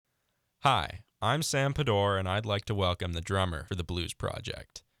Hi, I'm Sam Pador, and I'd like to welcome the drummer for the Blues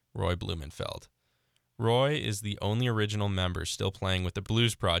Project, Roy Blumenfeld. Roy is the only original member still playing with the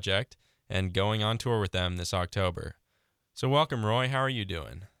Blues Project and going on tour with them this October. So welcome, Roy. How are you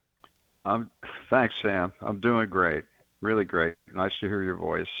doing? I'm Thanks, Sam. I'm doing great, really great. Nice to hear your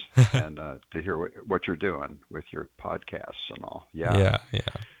voice and to hear what you're doing with your podcasts and all. Yeah, Yeah.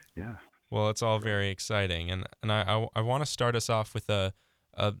 yeah, Well, it's all great. very exciting, and I want to start us off with a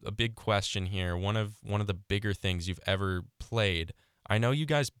big question here. One of the bigger things you've ever played. I know you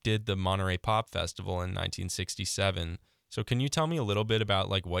guys did the Monterey Pop Festival in 1967. So can you tell me a little bit about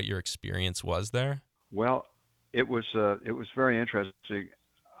like what your experience was there? Well, it was very interesting.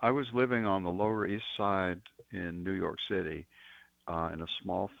 I was living on the Lower East Side in New York City in a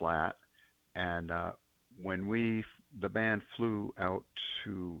small flat, and when the band flew out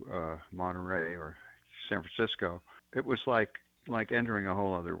to Monterey or San Francisco, it was like entering a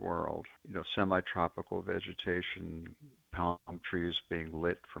whole other world. Semi-tropical vegetation, palm trees being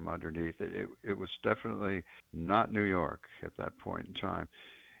lit from underneath it. It was definitely not New York at that point in time,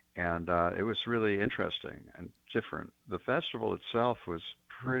 and it was really interesting and different. The festival itself was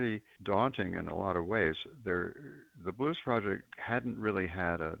pretty daunting in a lot of ways. The Blues Project hadn't really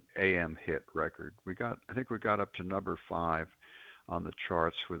had an AM hit record. I think we got up to number 5 on the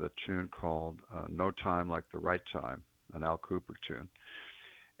charts with a tune called "No Time Like the Right Time," an Al Cooper tune,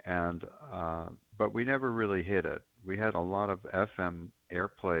 and but we never really hit it. We had a lot of FM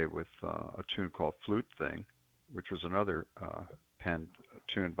airplay with a tune called "Flute Thing," which was another penned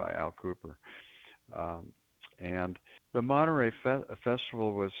tune by Al Cooper. Um, and the Monterey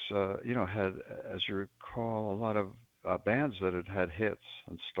Festival was, had, as you recall, a lot of bands that had had hits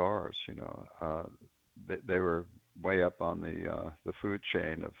and stars. They were way up on the food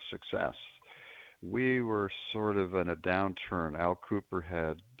chain of success. We were sort of in a downturn. Al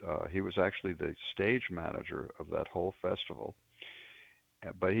Cooper he was actually the stage manager of that whole festival,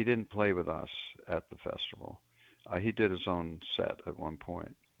 but he didn't play with us at the festival. He did his own set at one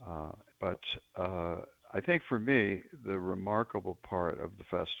point. But I think for me, the remarkable part of the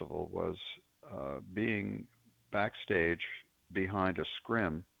festival was being backstage behind a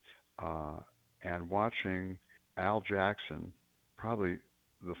scrim uh, and watching Al Jackson, probably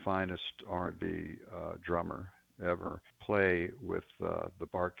the finest R&B drummer ever, play with the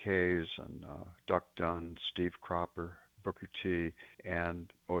Bar-Kays and Duck Dunn, Steve Cropper, Booker T,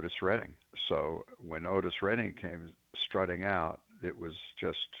 and Otis Redding. So when Otis Redding came strutting out, it was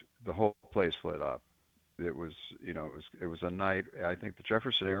just the whole place lit up. It was a night. I think the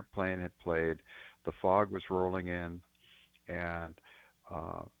Jefferson Airplane had played, the fog was rolling in, and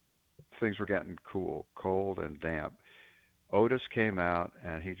uh, things were getting cold and damp. Otis came out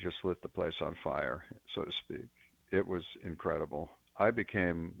and he just lit the place on fire, so to speak. It was incredible. I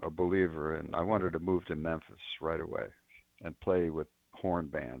became a believer and I wanted to move to Memphis right away and play with horn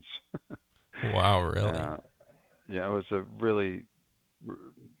bands. Wow, really? uh, yeah, it was a really r-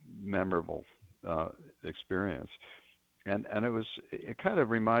 memorable uh, experience, and it kind of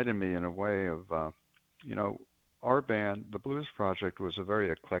reminded me in a way of you know our band, the Blues Project, was a very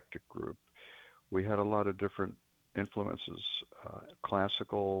eclectic group. We had a lot of different influences,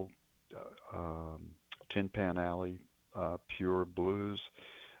 classical, um, Tin Pan Alley, pure blues,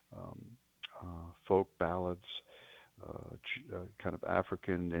 um, folk ballads, kind of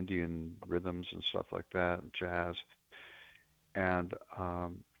African Indian rhythms and stuff like that, and jazz. And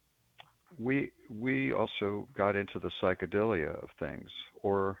we also got into the psychedelia of things,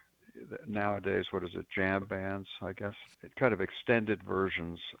 or nowadays, what is it, jam bands, I guess, it kind of extended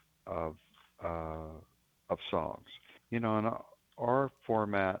versions of uh, of songs. And our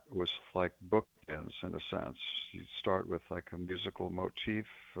format was like bookends in a sense. You start with like a musical motif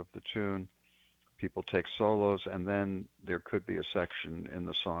of the tune, people take solos, and then there could be a section in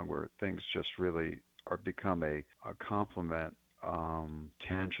the song where things just really are become a complement,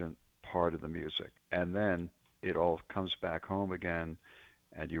 tangent part of the music. And then it all comes back home again,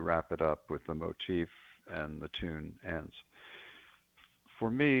 and you wrap it up with the motif, and the tune ends. For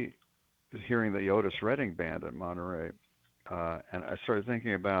me, hearing the Otis Redding band at Monterey, and I started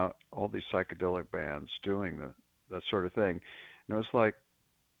thinking about all these psychedelic bands doing that sort of thing. And it was like,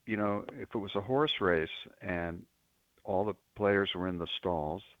 if it was a horse race and all the players were in the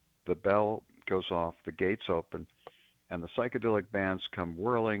stalls, the bell goes off, the gates open, and the psychedelic bands come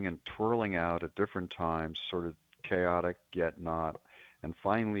whirling and twirling out at different times, sort of chaotic yet not, and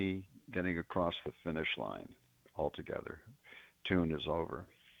finally getting across the finish line altogether. Tune is over.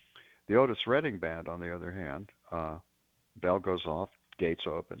 The Otis Redding band, on the other hand, bell goes off, gates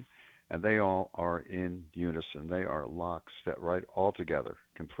open, and they all are in unison. They are lockstep, right, all together,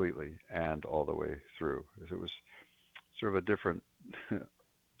 completely, and all the way through. It was sort of a different,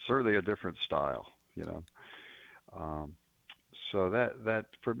 certainly a different style, you know. Um, so that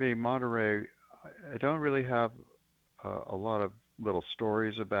for me, Monterey, I don't really have a lot of little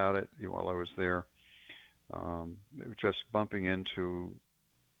stories about it while I was there. It was just bumping into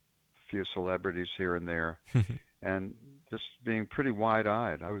a few celebrities here and there, and just being pretty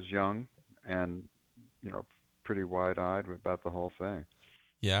wide-eyed. I was young, and you know, pretty wide-eyed about the whole thing.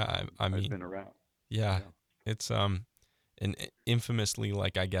 Yeah, I I'd mean, been around. yeah, Yeah. it's an infamously,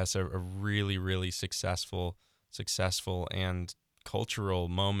 like, I guess, a really really successful and cultural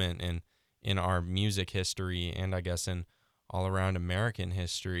moment in our music history, and I guess in all around American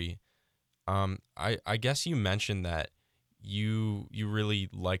history. I guess you mentioned that you really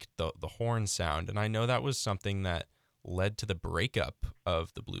liked the horn sound, and I know that was something that led to the breakup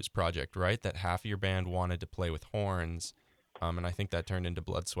of the Blues Project, right? That half of your band wanted to play with horns, and I think that turned into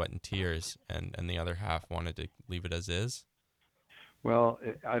Blood, Sweat, and Tears, and the other half wanted to leave it as is. Well,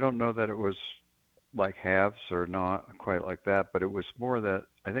 I don't know that it was like halves or not quite like that, but it was more that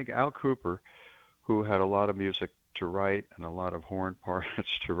I think Al Cooper, who had a lot of music to write and a lot of horn parts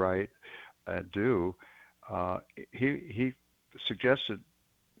to write and do, uh, he suggested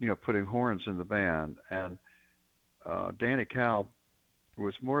putting horns in the band, and Danny Kalb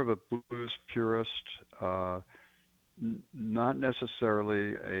was more of a blues purist, uh, not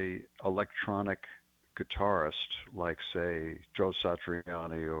necessarily a electronic guitarist like say Joe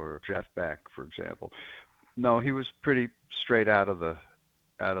Satriani or Jeff Beck, for example. No, he was pretty straight out of the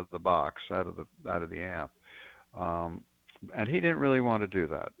box, out of the amp. Um, and he didn't really want to do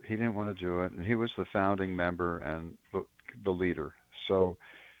that. He didn't want to do it, and he was the founding member and the leader. So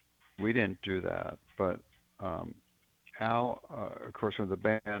we didn't do that. But um, Al, of course, when the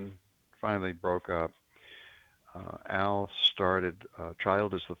band finally broke up, Al started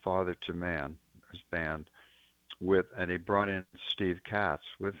 "Child is the Father to Man," his band, and he brought in Steve Katz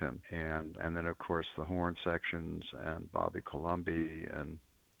with him, and then of course the horn sections and Bobby Colomby and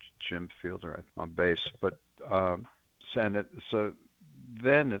Jim Fielder on bass. But um, so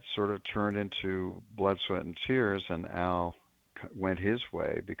then it sort of turned into Blood, Sweat, and Tears, and Al went his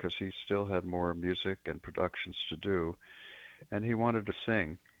way because he still had more music and productions to do, and he wanted to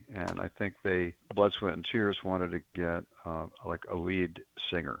sing. And I think Blood, Sweat, and Tears wanted to get like a lead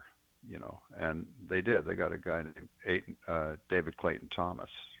singer, and they did. They got a guy named David Clayton Thomas,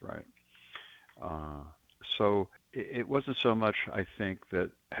 right? Uh, so it wasn't so much, I think,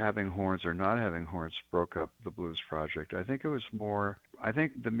 that having horns or not having horns broke up the Blues Project. I think it was more, I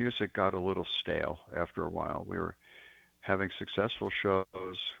think the music got a little stale after a while. We were having successful shows.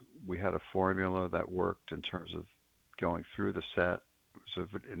 We had a formula that worked in terms of going through the set. It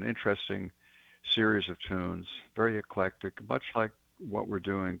was an interesting series of tunes, very eclectic, much like what we're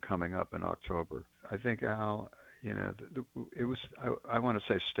doing coming up in October. I think Al, it was, I want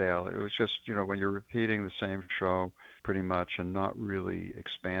to say stale. It was just, when you're repeating the same show pretty much and not really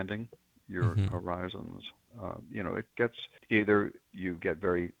expanding your Hmm. horizons, it gets, either you get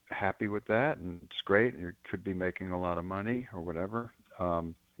very happy with that and it's great and you could be making a lot of money or whatever.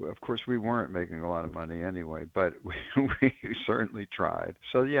 Of course, we weren't making a lot of money anyway, but we certainly tried.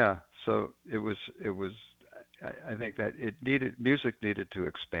 So yeah, so it was. I think that music needed to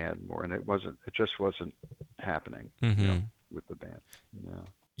expand more, and it just wasn't happening, Hmm. with the band. Yeah.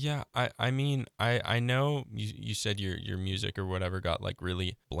 Yeah, I mean, I know you said your music or whatever got like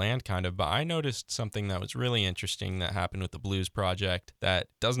really bland kind of, but I noticed something that was really interesting that happened with the Blues Project that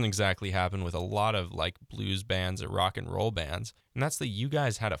doesn't exactly happen with a lot of like blues bands or rock and roll bands, and that's that you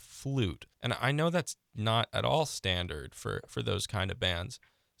guys had a flute. And I know that's not at all standard for those kind of bands.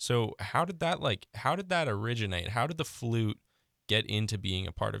 So how did that originate? How did the flute get into being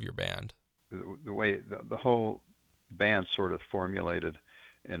a part of your band? The way the whole band sort of formulated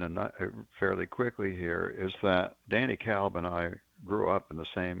in fairly quickly here is that Danny Kalb and I grew up in the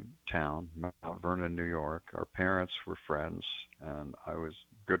same town, Mount Vernon, New York. Our parents were friends, and I was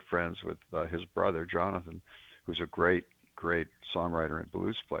good friends with his brother Jonathan, who's a great, great songwriter and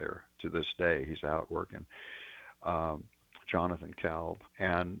blues player to this day. He's out working. Um, Jonathan Kalb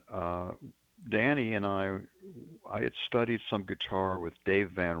and Danny and I had studied some guitar with Dave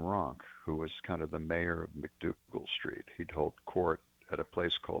Van Ronk, who was kind of the mayor of McDougal Street. He'd hold court at a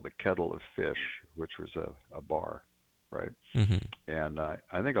place called the Kettle of Fish, which was a bar, right? Hmm. And I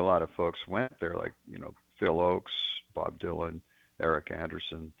think a lot of folks went there, like, Phil Oakes, Bob Dylan, Eric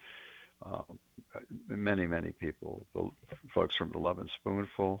Anderson, um, many people. The folks from the Love and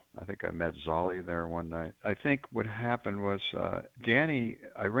Spoonful. I think I met Zolly there one night. I think what happened was Danny.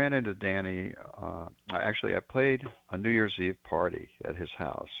 I ran into Danny. I played a New Year's Eve party at his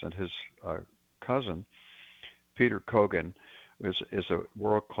house, and his uh, cousin Peter Cogan is a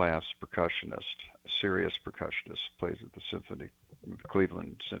world class percussionist, a serious percussionist. Plays at the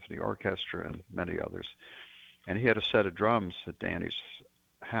Cleveland Symphony Orchestra, and many others. And he had a set of drums at Danny's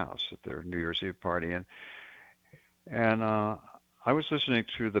house at their New Year's Eve party, and I was listening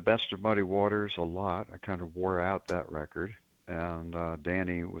to the Best of Muddy Waters a lot. I kind of wore out that record, and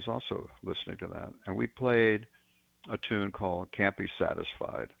Danny was also listening to that. And we played a tune called "Can't Be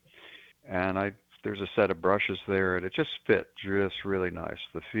Satisfied," and I there's a set of brushes there, and it just fit just really nice.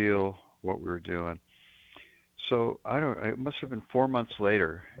 The feel, what we were doing. So I don't. It must have been 4 months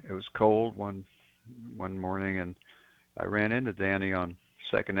later. It was cold one morning, and I ran into Danny on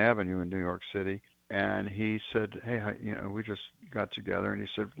Second Avenue in New York City, and he said, "Hey, we just got together," and he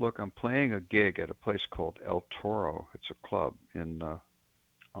said, "Look, I'm playing a gig at a place called El Toro. It's a club in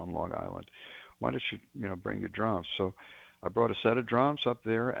on Long Island. Why don't you bring your drums?" So I brought a set of drums up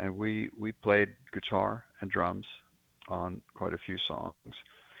there, and we played guitar and drums on quite a few songs.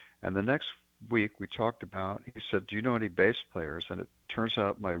 And the next week we talked about. He said, "Do you know any bass players?" And it turns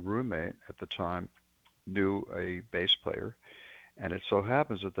out my roommate at the time knew a bass player, and it so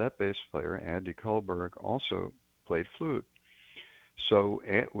happens that that bass player, Andy Kohlberg, also played flute. So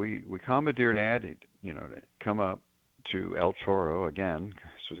we commandeered Andy, to come up to El Toro again.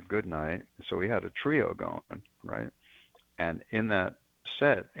 This was a good night. So we had a trio going, right? And in that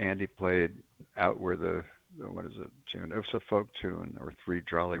set, Andy played Out Where what is it tune? It was a folk tune, or Three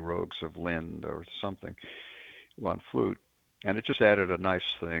Jolly Rogues of Lind, or something, on flute. And it just added a nice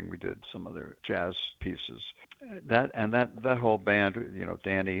thing. We did some other jazz pieces. That whole band,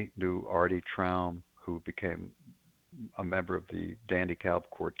 Danny knew Artie Traum, who became a member of the Dandy Calb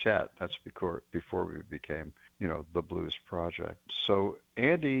Quartet. That's before we became, the Blues Project. So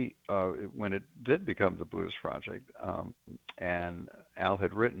Andy, when it did become the Blues Project, and Al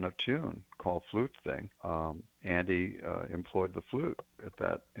had written a tune called Flute Thing, Andy employed the flute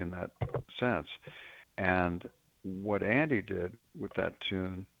in that sense. And what Andy did with that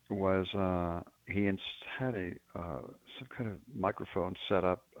tune was he had some kind of microphone set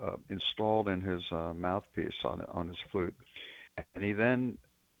up, installed in his mouthpiece on his flute, and he then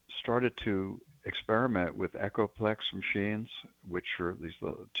started to experiment with Echoplex machines, which are these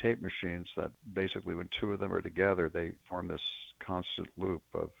little tape machines that basically, when two of them are together, they form this constant loop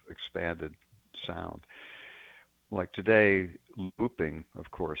of expanded sound. Like today, looping,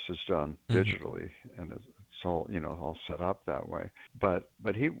 of course, is done Hmm. digitally, and it's all set up that way. But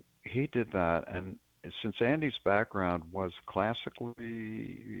he did that, and since Andy's background was classical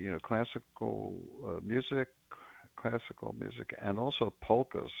music, and also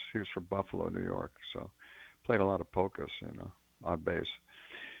polkas. He was from Buffalo, New York, so played a lot of polkas, on bass,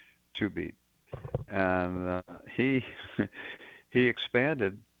 two beat, and he he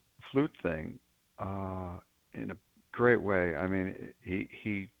expanded flute thing in a great way. I mean,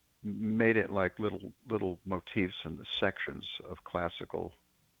 he made it like little motifs and sections of classical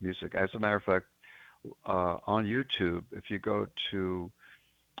music. As a matter of fact, on YouTube, if you go to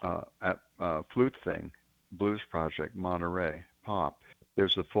at Flute Thing, Blues Project, Monterey, Pop,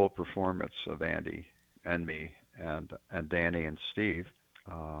 there's a full performance of Andy and me and Danny and Steve.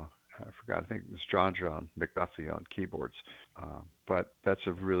 I forgot. I think it was John McDuffie on keyboards. But that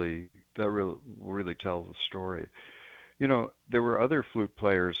really tells the story. There were other flute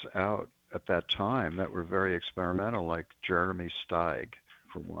players out at that time that were very experimental, like Jeremy Steig,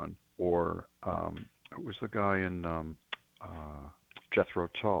 for one, or it was the guy in Jethro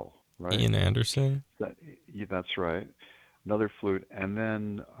Tull, right? Ian Anderson. That, yeah, that's right. Another flute, and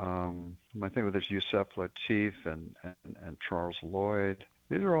then I think there's Yusef Lateef and Charles Lloyd.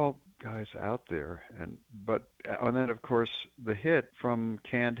 These are all guys out there, and then of course the hit from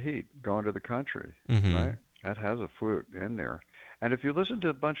Canned Heat, "Gone to the Country," right? Hmm. That has a flute in there. And if you listen to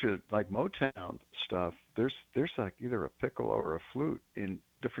a bunch of like Motown stuff, there's like either a piccolo or a flute in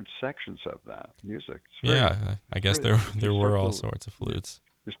different sections of that music. Yeah, I It's guess really, if you there were start all to sorts of you, flutes.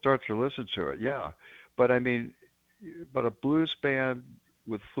 you start to listen to it, yeah. But I mean, but a blues band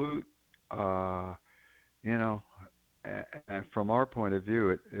with flute, uh, you know, and from our point of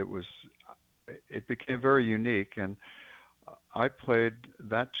view, it became very unique. And I played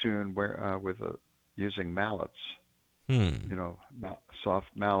that tune using mallets, Hmm. soft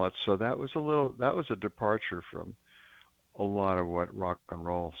mallets. So that was a departure from a lot of what rock and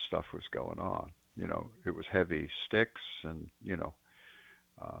roll stuff was going on. It was heavy sticks and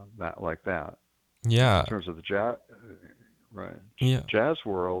that like that. In Yeah. terms of the jazz, right? Yeah. Jazz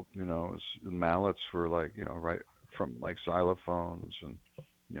world, mallets were like, right from like xylophones and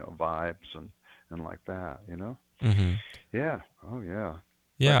vibes and like that. Mhm. Yeah. Oh yeah. But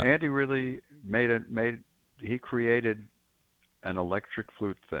Yeah. Andy really made he created an electric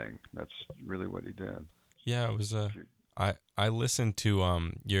flute thing. That's really what he did. Yeah, it was a I listened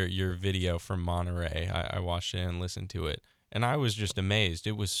to your video from Monterey. I watched it and listened to it, and I was just amazed.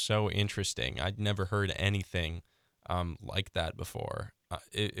 It was so interesting. I'd never heard anything like that before. Yeah.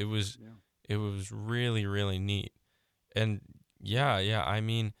 It was really really neat. And yeah, yeah, I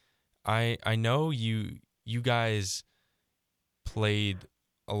mean, I know you guys played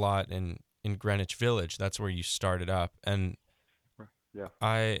a lot in Greenwich Village. That's where you started up, and Yeah.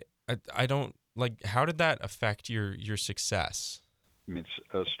 I don't like, how did that affect your success? I mean,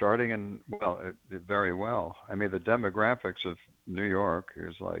 starting in, well, it very well. I mean, the demographics of New York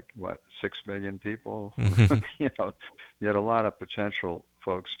is like what, 6 million people. you know, you had a lot of potential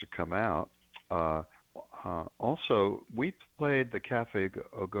folks to come out. Uh, Also, we played the Cafe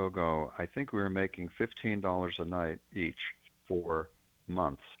Au Go Go. I think we were making $15 a night each for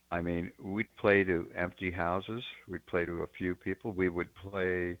months. I mean, we'd play to empty houses. We'd play to a few people. We would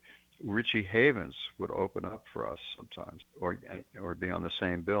play. Richie Havens would open up for us sometimes, or be on the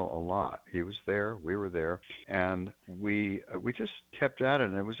same bill a lot. He was there, we were there, and we just kept at it.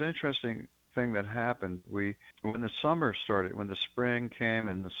 And it was an interesting thing that happened. We When the summer started, when the spring came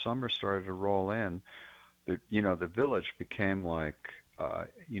and the summer started to roll in, the village became like uh,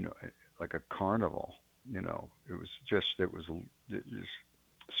 you know like a carnival. It was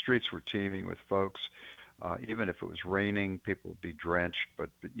streets were teeming with folks. Even if it was raining, people would be drenched, but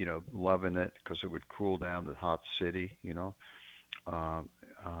loving it because it would cool down the hot city. Uh,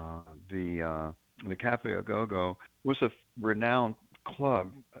 uh, the Cafe Au Go Go was a renowned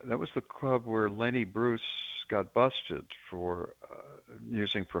club. That was the club where Lenny Bruce got busted for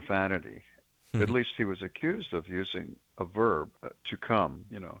using profanity. At least he was accused of using a verb, to come.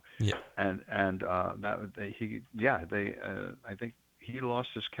 Yeah. And that they, he yeah they I think he lost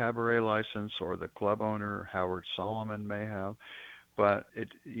his cabaret license, or the club owner Howard Solomon may have. But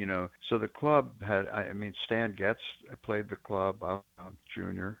so the club had, I mean, Stan Getz played the club,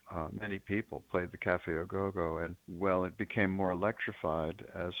 Junior. Many people played the Cafe Au Go Go, and well, it became more electrified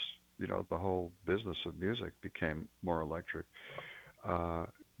as the whole business of music became more electric. uh,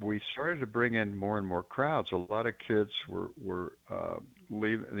 we started to bring in more and more crowds. A lot of kids were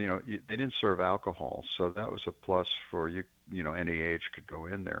leaving. They didn't serve alcohol, so that was a plus for you. Any age could go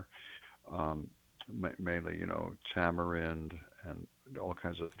in there. Um, Mainly, tamarind and all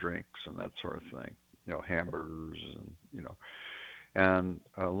kinds of drinks and that sort of thing. Hamburgers and and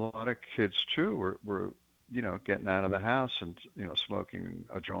a lot of kids too were getting out of the house and smoking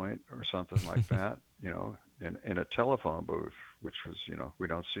a joint or something like that. In a telephone booth, which was we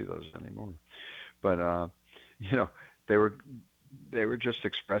don't see those anymore. But you know they were they were just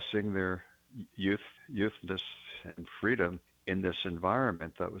expressing their youth youthness and freedom in this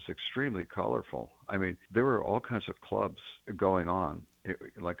environment that was extremely colorful. I mean, there were all kinds of clubs going on.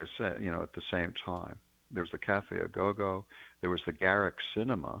 Like I said, at the same time, there was the Cafe Au Go Go. There was the Garrick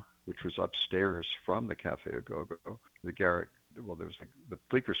Cinema, which was upstairs from the Cafe Au Go Go. The Garrick, well, there was the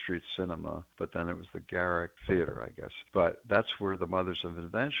Bleecker Street Cinema, but then it was the Garrick Theater, I guess. But that's where the Mothers of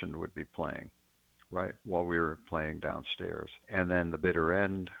Invention would be playing, right, while we were playing downstairs. And then the bitter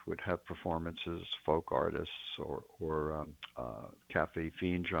end would have performances, folk artists, Cafe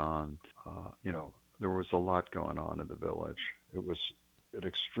Fiend John. There was a lot going on in the village. It was an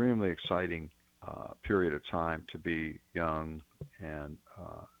extremely exciting period of time to be young and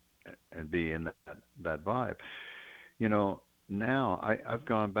be in that vibe. Now I've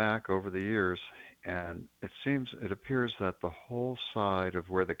gone back over the years, and it appears that the whole side of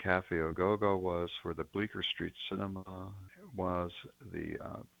where the Cafe Au Go Go was, where the Bleecker Street Cinema was, the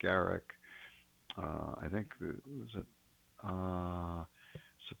Garrick, I think was it,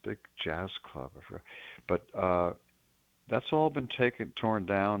 it's a big jazz club, I forgot. But that's all been torn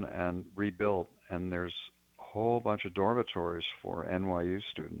down and rebuilt, and there's a whole bunch of dormitories for NYU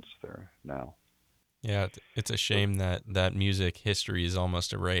students there now. Yeah, it's a So shame that that music history is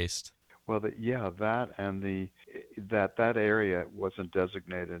almost erased. Well, yeah, that and that area wasn't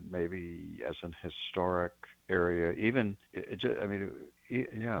designated maybe as an historic area. Even I mean,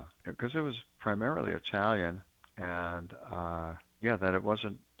 yeah, because it was primarily Italian, and yeah, that it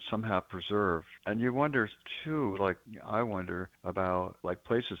wasn't somehow preserved. And you wonder too, like I wonder about like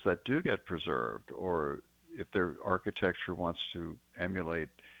places that do get preserved, or if their architecture wants to emulate,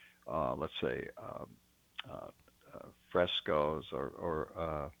 let's say, uh, frescoes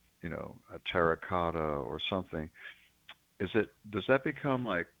or a terracotta or something. Does that become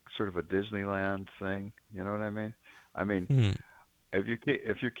like sort of a Disneyland thing? You know what I mean? I mean, Hmm.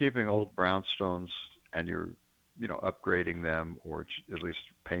 if you're keeping old brownstones and you're upgrading them or at least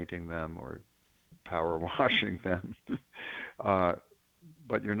painting them or power washing them, uh,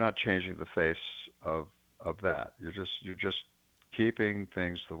 but you're not changing the face of that. You're just keeping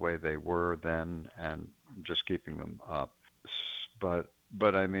things the way they were then and just keeping them up.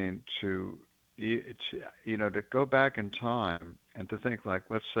 But I mean to go back in time and to think like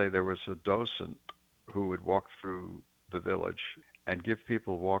let's say there was a docent who would walk through the village and give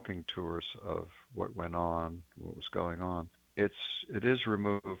people walking tours of what went on, what was going on. It's it is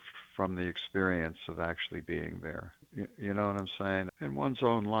removed from the experience of actually being there. You know what I'm saying? In one's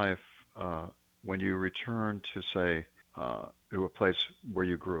own life, uh, when you return to say to a place where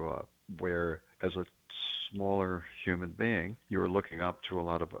you grew up, where as a smaller human being, you were looking up to a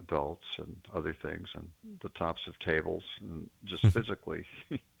lot of adults and other things and the tops of tables and just physically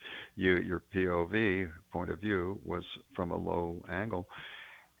your POV point of view was from a low angle.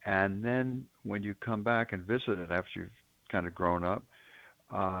 And then when you come back and visit it after you've kind of grown up,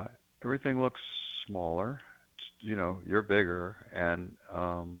 uh, everything looks smaller. You're bigger, and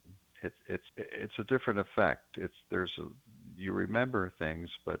it's a different effect. You remember things,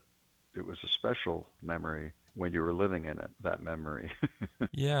 but it was a special memory when you were living in it. That memory.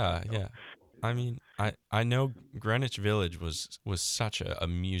 Yeah, yeah. I mean, I know Greenwich Village was such a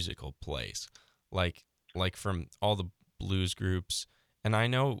musical place, like from all the blues groups, and I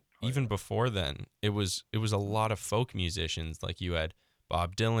know Oh even yeah. before then it was a lot of folk musicians. Like you had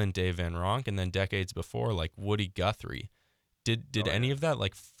Bob Dylan, Dave Van Ronk, and then decades before like Woody Guthrie. Did Oh any yeah. of that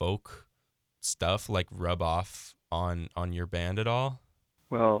like folk stuff like rub off on your band at all?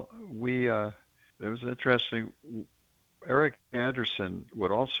 Well, we it was interesting. Eric Anderson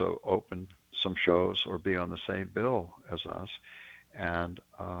would also open some shows or be on the same bill as us, and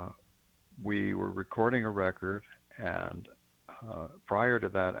we were recording a record. And prior to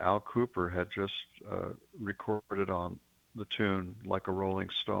that, Al Cooper had just recorded on the tune "Like a Rolling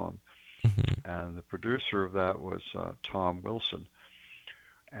Stone," Hmm. and the producer of that was Tom Wilson.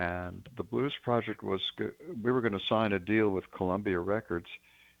 And the Blues Project we were going to sign a deal with Columbia Records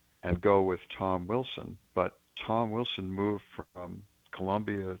and go with Tom Wilson, but Tom Wilson moved from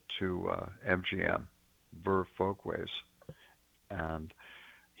Columbia to MGM, Verve Folkways, and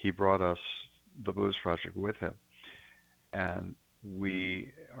he brought us the Blues Project with him. And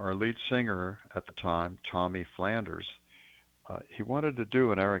our lead singer at the time, Tommy Flanders, he wanted to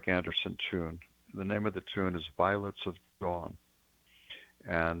do an Eric Anderson tune. The name of the tune is Violets of Dawn.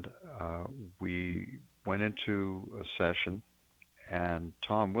 And we went into a session, and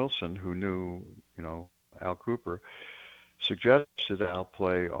Tom Wilson, who knew, Al Cooper, suggested Al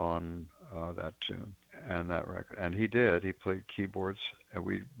play on that tune and that record. And he did. He played keyboards, and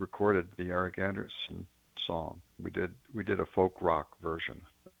we recorded the Eric Anderson song. We did a folk rock version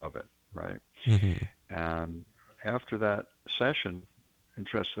of it, right? Hmm. And after that session,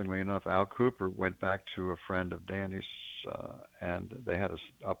 interestingly enough, Al Cooper went back to a friend of Danny's, and they had a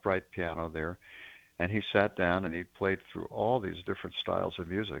upright piano there. And he sat down and he played through all these different styles of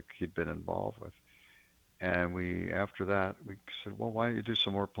music he'd been involved with. And after that, we said, well, why don't you do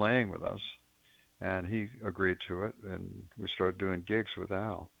some more playing with us? And he agreed to it, and we started doing gigs with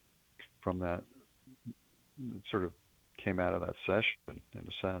Al from that. It sort of came out of that session in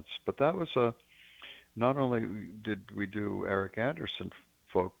a sense. But that was not only did we do Eric Anderson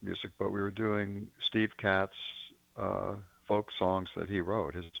folk music, but we were doing Steve Katz's uh, folk songs that he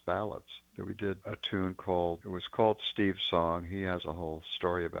wrote, his ballads. That we did a tune it was called Steve's Song. He has a whole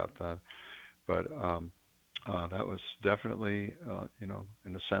story about that. But that was definitely, in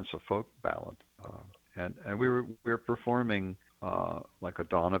a sense, a folk ballad. And we were performing like a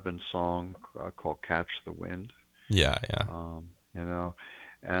Donovan song called "Catch the Wind," Yeah, yeah. um, you know,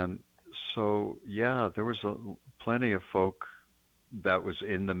 and so yeah, there was plenty of folk that was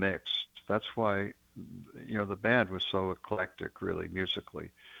in the mix. That's why, the band was so eclectic, really musically.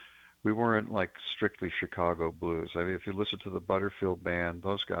 We weren't like strictly Chicago blues. I mean, if you listen to the Butterfield band,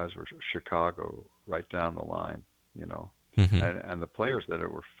 those guys were Chicago right down the line, you know. Hmm. And the players that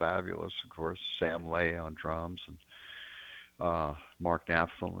were fabulous, of course. Sam Lay on drums and Mark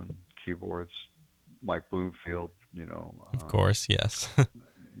Knapfel on keyboards, Mike Bloomfield, Of course, yes.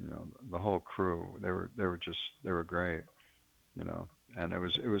 the whole crew. They were great, you know. And it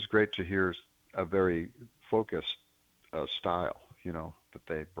was great to hear a very focused style, that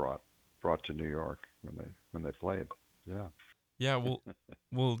they brought to New York when they played. Yeah. Yeah,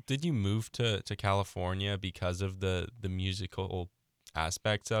 well, did you move to California because of the musical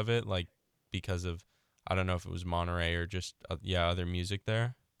aspects of it, like because of I don't know if it was Monterey or just yeah, other music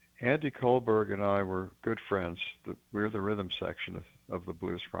there? Andy Kohlberg and I were good friends. We're the rhythm section of the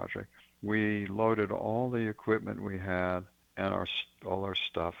Blues Project. We loaded all the equipment we had and all our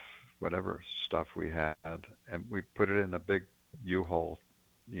stuff, whatever stuff we had, and we put it in a big U-Haul,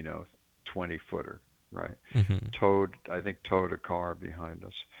 you know, 20-footer, right? Mhm. I think towed a car behind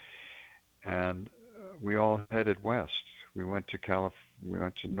us, and we all headed west. We went to we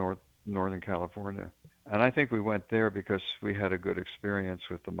went to Northern California, and I think we went there because we had a good experience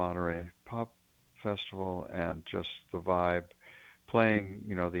with the Monterey Pop Festival and just the vibe, playing,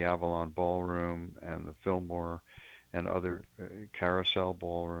 the Avalon Ballroom and the Fillmore and other Carousel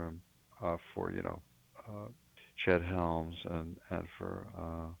Ballroom for, Chet Helms and for,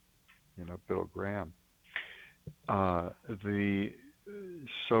 Bill Graham. The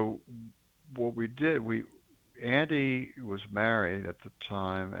so what we did, we Andy was married at the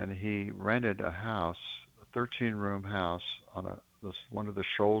time, and he rented a house, a 13-room house on one of the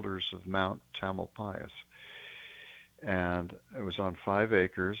shoulders of Mount Tamalpais, and it was on 5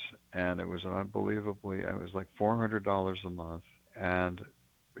 acres, and it was it was like $400 a month, and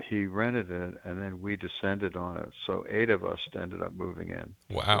he rented it, and then we descended on it. So 8 of us ended up moving in,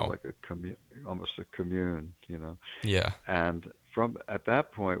 sort of Wow. like a commune, almost a commune. Yeah. And from at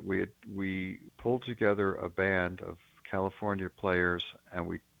that point, we pulled together a band of California players, and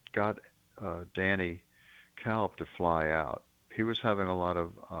we got Danny Kalb to fly out. He was having a lot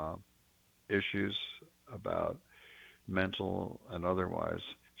of issues about mental and otherwise.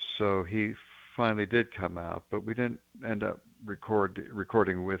 So he finally did come out, but we didn't end up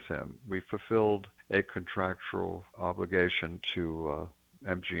recording with him. We fulfilled a contractual obligation to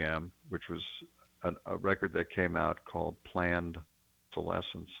MGM, which was a record that came out called Planned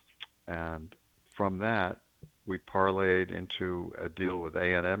Obsolescence. And from that, we parlayed into a deal with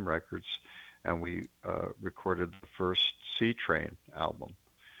A&M Records, and we recorded the first C Train album.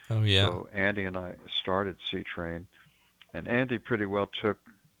 Oh yeah. So Andy and I started C Train, and Andy pretty well took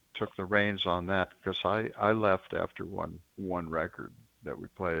the reins on that because I left after one record that we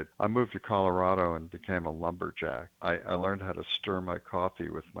played. I moved to Colorado and became a lumberjack. I learned how to stir my coffee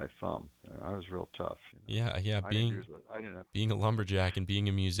with my thumb. I was real tough. Yeah, yeah, I didn't use it. I didn't have. being a lumberjack and being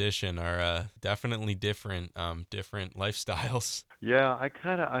a musician are definitely different lifestyles. Yeah, I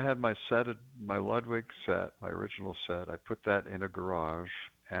had my Ludwig set, my original set. I put that in a garage,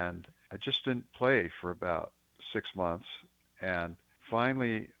 and I just didn't play for about 6 months, and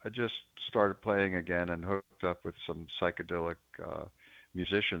finally I just started playing again and hooked up with some psychedelic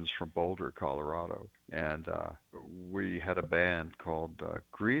musicians from Boulder, Colorado, and we had a band called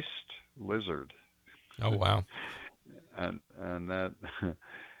Greased Lizard, Oh wow. and that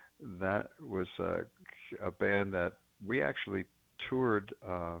that was a band that we actually toured.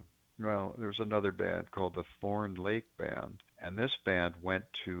 Well, there was another band called the Thorn Lake Band, and this band went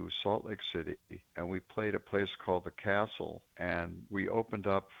to Salt Lake City, and we played a place called the Castle, and we opened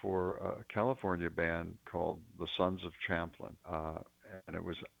up for a California band called the Sons of Champlin, and it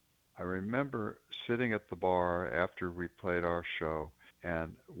was. I remember sitting at the bar after we played our show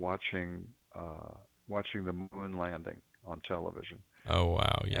and watching the moon landing on television, Oh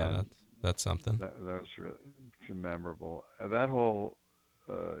wow. Yeah, and that's something. that was really memorable. That whole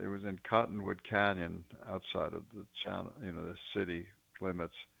it was in Cottonwood Canyon outside of the town, the city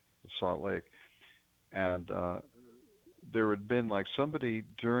limits of Salt Lake, and there had been like somebody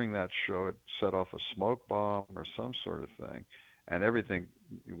during that show had set off a smoke bomb or some sort of thing, and everything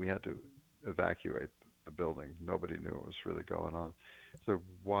we had to evacuate the building. Nobody knew what was really going on. It's a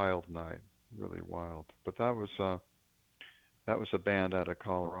wild night, really wild. But that was a band out of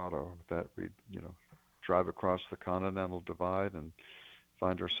Colorado that we, drive across the Continental Divide and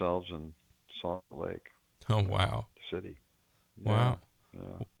find ourselves in Salt Lake Oh wow. City. Yeah, Wow.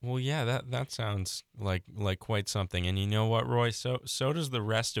 yeah. Well, yeah, that sounds like quite something. And you know what, Roy? So does the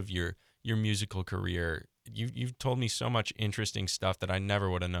rest of your musical career. You've told me so much interesting stuff that I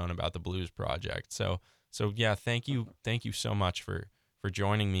never would have known about the Blues Project. So yeah, thank you so much for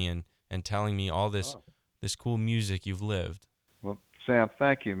joining me and telling me all Oh, this cool music you've lived. well, Sam,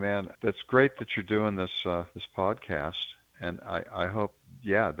 thank you, man. That's great that you're doing this podcast, and I hope,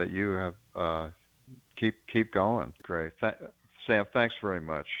 yeah, that you have keep going. Great, Sam. Thanks very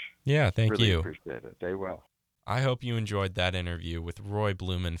much. Yeah, thank Really you. appreciate it. Day well. I hope you enjoyed that interview with Roy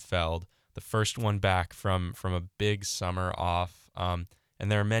Blumenfeld, the first one back from a big summer off. And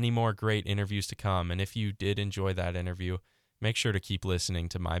there are many more great interviews to come. And if you did enjoy that interview, make sure to keep listening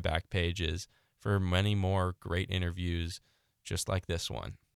to my back pages for many more great interviews just like this one.